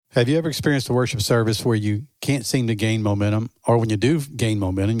Have you ever experienced a worship service where you can't seem to gain momentum, or when you do gain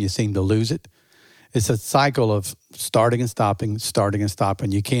momentum, you seem to lose it? It's a cycle of starting and stopping.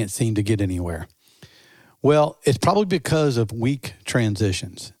 You can't seem to get anywhere. Well, it's probably because of weak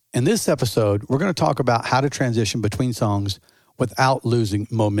transitions. In this episode, we're going to talk about how to transition between songs without losing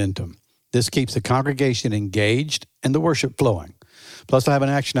momentum. This keeps the congregation engaged and the worship flowing. Plus, I have an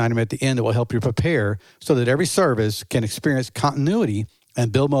action item at the end that will help you prepare so that every service can experience continuity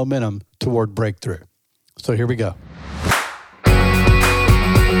and build momentum toward breakthrough. So here we go.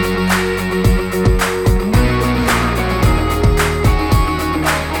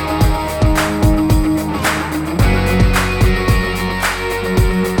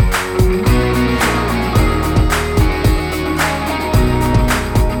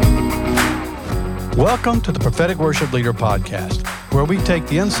 Welcome to the Prophetic Worship Leader Podcast, where we take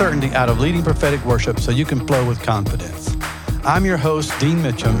the uncertainty out of leading prophetic worship so you can flow with confidence. I'm your host, Dean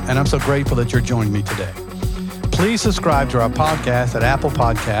Mitchum, and I'm so grateful that you're joining me today. Please subscribe to our podcast at Apple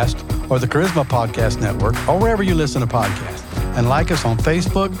Podcast or the Charisma Podcast Network or wherever you listen to podcasts. And like us on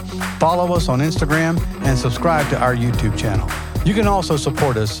Facebook, follow us on Instagram, and subscribe to our YouTube channel. You can also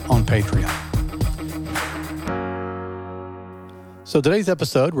support us on Patreon. So today's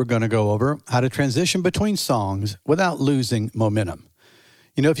episode, we're going to go over how to transition between songs without losing momentum.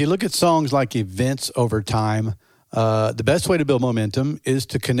 You know, if you look at songs like events over time, the best way to build momentum is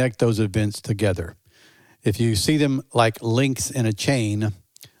to connect those events together. If you see them like links in a chain,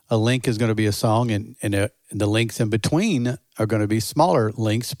 a link is going to be a song, and the links in between are going to be smaller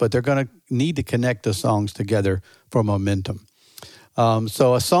links, but they're going to need to connect the songs together for momentum.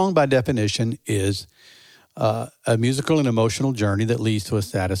 So a song, by definition, is a musical and emotional journey that leads to a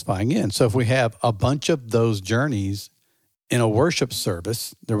satisfying end. So if we have a bunch of those journeys in a worship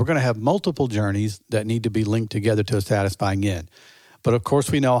service, then we're going to have multiple journeys that need to be linked together to a satisfying end. But of course,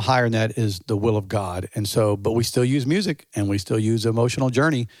 we know higher than that is the will of God. And so, but we still use music and we still use emotional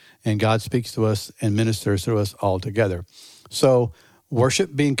journey, and God speaks to us and ministers to us all together. So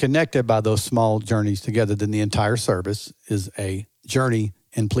worship being connected by those small journeys together, then the entire service is a journey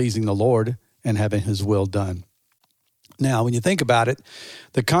in pleasing the Lord and having his will done. Now, when you think about it,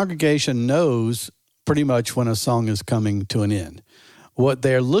 the congregation knows pretty much when a song is coming to an end. What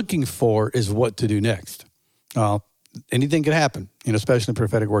they're looking for is what to do next. Anything could happen, especially in a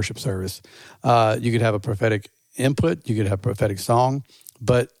prophetic worship service. You could have a prophetic input, you could have a prophetic song,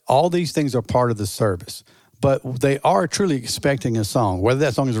 but all these things are part of the service. But they are truly expecting a song. Whether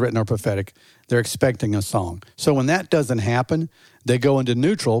that song is written or prophetic, they're expecting a song. So when that doesn't happen, they go into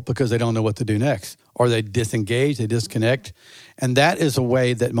neutral because they don't know what to do next. Or they disengage, they disconnect. And that is a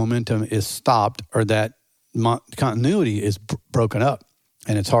way that momentum is stopped, or that continuity is broken up,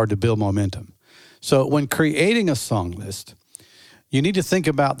 and it's hard to build momentum. So when creating a song list, you need to think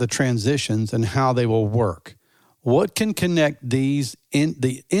about the transitions and how they will work. What can connect these in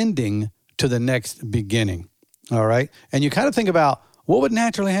the ending to the next beginning? All right. And you kind of think about what would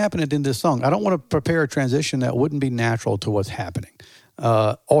naturally happen at the end of this song. I don't want to prepare a transition that wouldn't be natural to what's happening.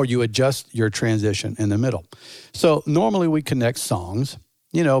 Or you adjust your transition in the middle. So normally we connect songs,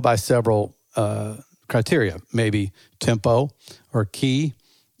 by several criteria, maybe tempo or key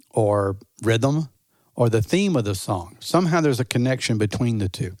or rhythm or the theme of the song. Somehow there's a connection between the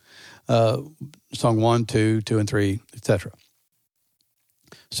two. Song 1, 2, 2 and 3, etc.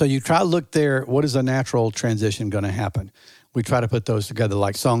 So you try to look there, what is a natural transition going to happen? We try to put those together,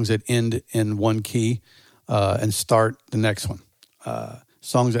 like songs that end in one key and start the next one.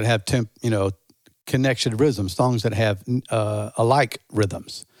 Songs that have connection rhythms, songs that have alike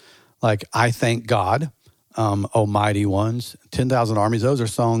rhythms, like I Thank God, Almighty Ones, 10,000 Armies. Those are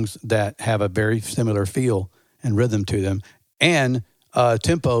songs that have a very similar feel and rhythm to them. And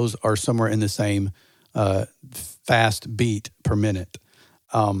tempos are somewhere in the same fast beat per minute.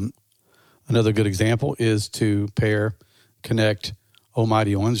 Another good example is to connect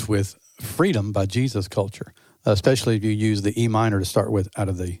Almighty Ones with Freedom by Jesus Culture, especially if you use the E minor to start with out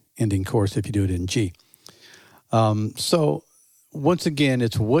of the ending chorus if you do it in G. So once again,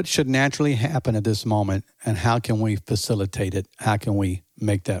 it's what should naturally happen at this moment, and how can we facilitate it? How can we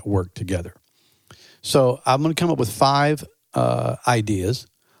make that work together? So I'm going to come up with 5 ideas,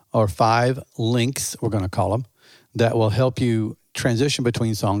 or 5 links, we're going to call them, that will help you transition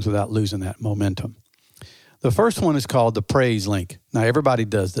between songs without losing that momentum. The first one is called the praise link. Now, everybody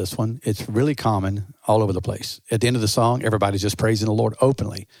does this one. It's really common all over the place. At the end of the song, everybody's just praising the Lord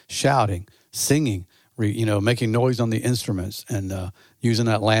openly, shouting, singing, making noise on the instruments, and using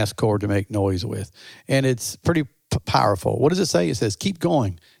that last chord to make noise with. And it's pretty powerful. What does it say? It says, keep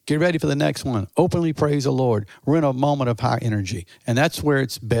going, Get ready for the next one. Openly praise the Lord. We're in a moment of high energy. And that's where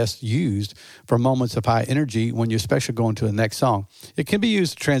it's best used for moments of high energy when you're especially going to the next song. It can be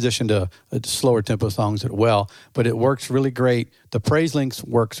used to transition to slower tempo songs as well, but it works really great. The praise links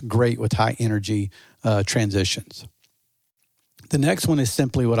works great with high energy transitions. The next one is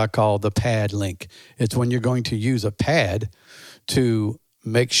simply what I call the pad link. It's when you're going to use a pad to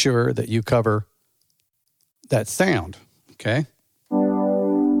make sure that you cover that sound, okay?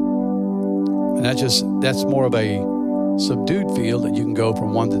 And that's more of a subdued feel that you can go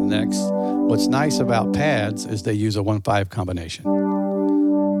from one to the next. What's nice about pads is they use a 1-5 combination.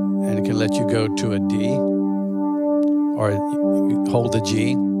 And it can let you go to a D or hold the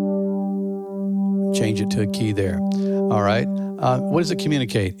G, change it to a key there. All right. What does it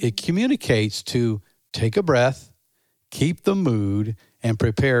communicate? It communicates to take a breath, keep the mood, and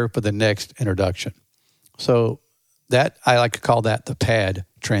prepare for the next introduction. So that I like to call that the pad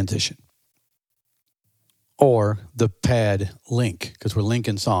transition or the pad link, because we're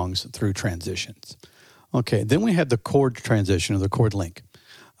linking songs through transitions. Okay, then we have the chord transition or the chord link.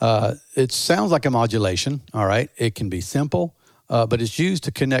 It sounds like a modulation, all right? It can be simple, but it's used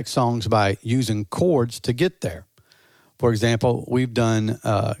to connect songs by using chords to get there. For example, we've done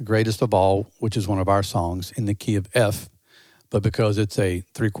Greatest of All, which is one of our songs, in the key of F, but because it's a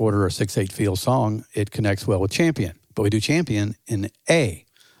 3/4 or 6/8 feel song, it connects well with Champion. But we do Champion in A,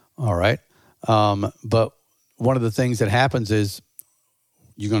 all right? But one of the things that happens is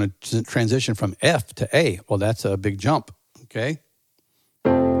you're going to transition from F to A. Well, that's a big jump, okay?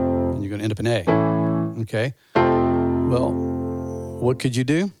 And you're going to end up in A, okay? Well, what could you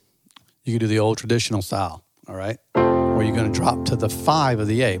do? You could do the old traditional style, all right? Where you're going to drop to the 5 of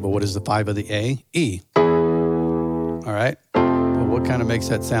the A. But what is the 5 of the A? E. All right? But what kind of makes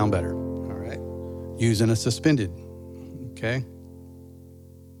that sound better? All right? Using a suspended, okay?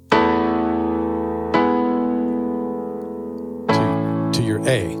 To your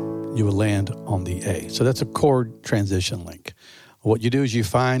A, you will land on the A. So that's a chord transition link. What you do is you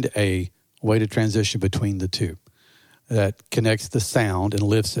find a way to transition between the two that connects the sound and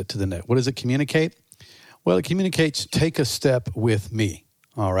lifts it to the next. What does it communicate? Well, it communicates, take a step with me,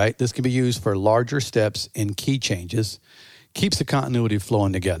 all right? This can be used for larger steps in key changes, keeps the continuity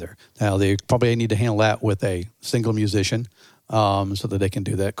flowing together. Now, they probably need to handle that with a single musician so that they can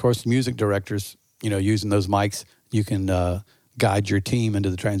do that. Of course, music directors, using those mics, you can guide your team into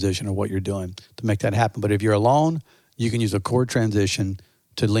the transition of what you're doing to make that happen. But if you're alone, you can use a chord transition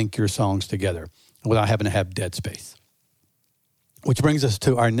to link your songs together without having to have dead space. Which brings us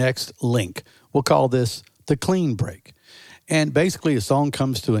to our next link. We'll call this the clean break. And basically a song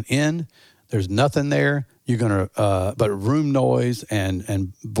comes to an end. There's nothing there. You're going to, but room noise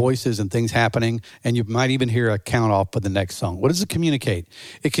and voices and things happening. And you might even hear a count off for the next song. What does it communicate?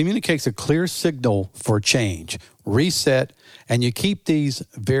 It communicates a clear signal for change, reset, and you keep these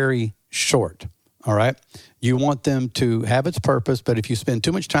very short. All right. You want them to have its purpose, but if you spend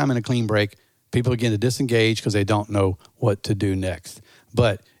too much time in a clean break, people begin to disengage because they don't know what to do next.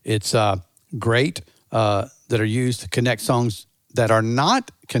 But it's great that are used to connect songs that are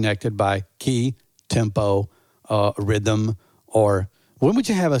not connected by key, tempo, rhythm, or when would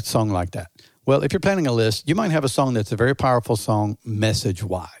you have a song like that? Well, if you're planning a list, you might have a song that's a very powerful song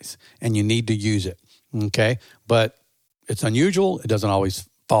message-wise, and you need to use it, okay? But it's unusual. It doesn't always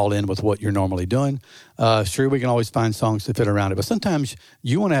fall in with what you're normally doing. Sure, we can always find songs to fit around it, but sometimes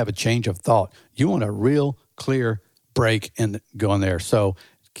you want to have a change of thought. You want a real clear break and go in there. So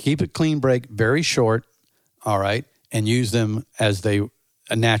keep it clean break, very short, all right, and use them as they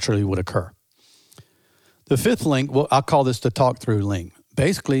naturally would occur. The fifth link, well, I'll call this the talk through link.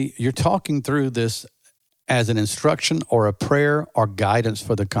 Basically, you're talking through this as an instruction or a prayer or guidance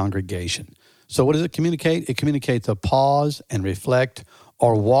for the congregation. So what does it communicate? It communicates a pause and reflect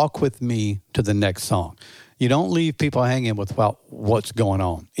or walk with me to the next song. You don't leave people hanging with what's going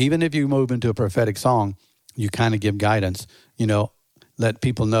on. Even if you move into a prophetic song, you kind of give guidance, let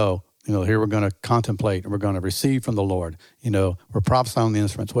people know, here we're going to contemplate and we're going to receive from the Lord. We're prophesying on the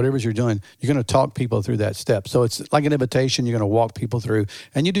instruments. Whatever you're doing, you're going to talk people through that step. So it's like an invitation you're going to walk people through.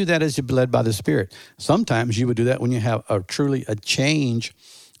 And you do that as you're led by the Spirit. Sometimes you would do that when you have truly a change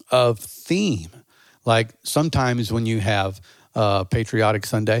of theme. Like sometimes when you have Patriotic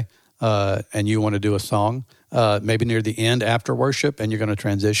Sunday and you want to do a song, maybe near the end after worship, and you're going to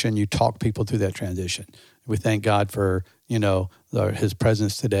transition, you talk people through that transition. We thank God for, his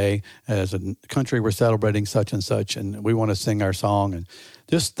presence today. As a country, we're celebrating such and such, and we want to sing our song. And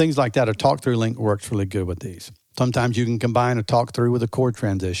just things like that. A talk-through link works really good with these. Sometimes you can combine a talk-through with a chord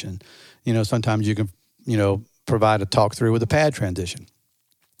transition. Sometimes you can, provide a talk-through with a pad transition.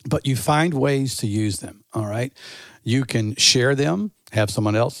 but you find ways to use them, all right? You can share them, have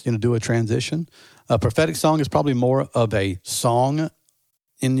someone else, do a transition. A prophetic song is probably more of a song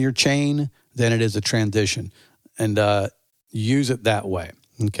in your chain than it is a transition, and use it that way,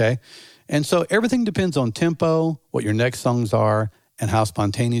 okay? And so everything depends on tempo, what your next songs are, and how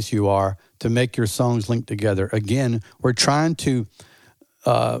spontaneous you are to make your songs link together. Again, we're trying to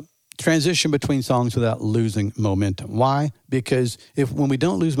transition between songs without losing momentum. Why? Because when we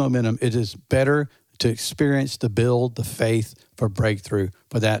don't lose momentum, it is better to experience, to build the faith for breakthrough,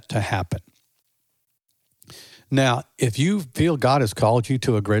 for that to happen. Now, if you feel God has called you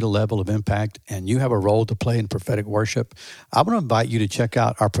to a greater level of impact and you have a role to play in prophetic worship, I want to invite you to check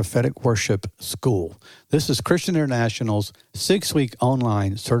out our prophetic worship school. This is Christian International's 6-week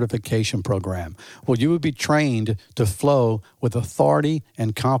online certification program where you will be trained to flow with authority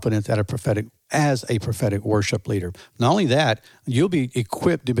and confidence as a prophetic worship leader. Not only that, you'll be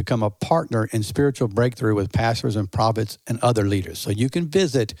equipped to become a partner in spiritual breakthrough with pastors and prophets and other leaders. So you can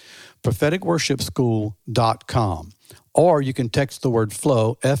visit propheticworshipschool.com, or you can text the word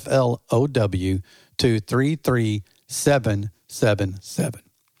FLOW, FLOW, to 33777.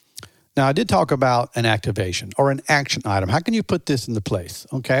 Now, I did talk about an activation or an action item. How can you put this into place?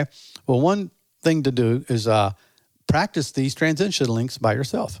 Okay. Well, one thing to do is practice these transition links by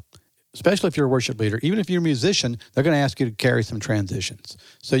yourself. Especially if you're a worship leader. Even if you're a musician, they're going to ask you to carry some transitions.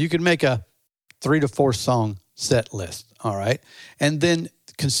 So you can make a 3 to 4 song set list, all right? And then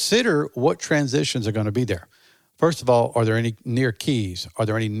consider what transitions are going to be there. First of all, are there any near keys? Are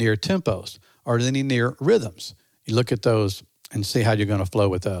there any near tempos? Are there any near rhythms? You look at those and see how you're going to flow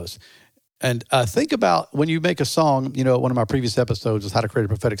with those. And think about when you make a song, one of my previous episodes is how to create a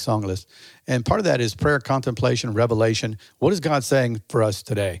prophetic song list. And part of that is prayer, contemplation, revelation. What is God saying for us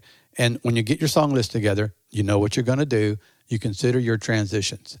today? And when you get your song list together, you know what you're going to do. You consider your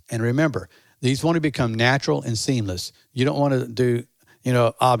transitions. And remember, these want to become natural and seamless. You don't want to do,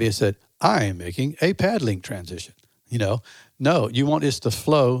 obvious that I am making a paddling transition. No, you want this to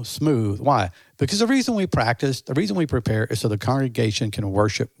flow smooth. Why? Because the reason we practice, the reason we prepare is so the congregation can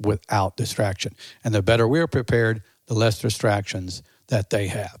worship without distraction. And the better we're prepared, the less distractions that they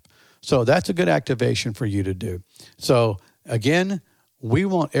have. So that's a good activation for you to do. So again, we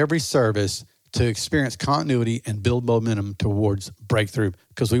want every service to experience continuity and build momentum towards breakthrough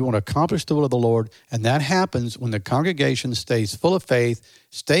because we want to accomplish the will of the Lord. And that happens when the congregation stays full of faith,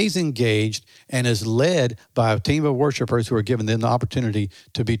 stays engaged, and is led by a team of worshipers who are given them the opportunity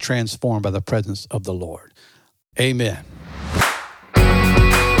to be transformed by the presence of the Lord. Amen.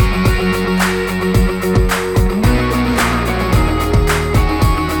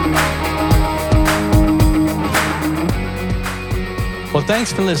 Well,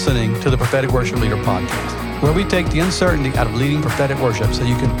 thanks for listening to the Prophetic Worship Leader Podcast, where we take the uncertainty out of leading prophetic worship so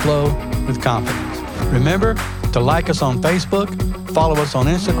you can flow with confidence. Remember to like us on Facebook, follow us on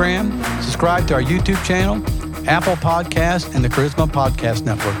Instagram, subscribe to our YouTube channel, Apple Podcasts, and the Charisma Podcast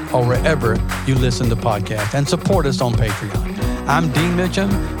Network, or wherever you listen to podcasts, and support us on Patreon. I'm Dean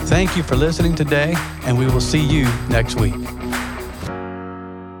Mitchum. Thank you for listening today, and we will see you next week.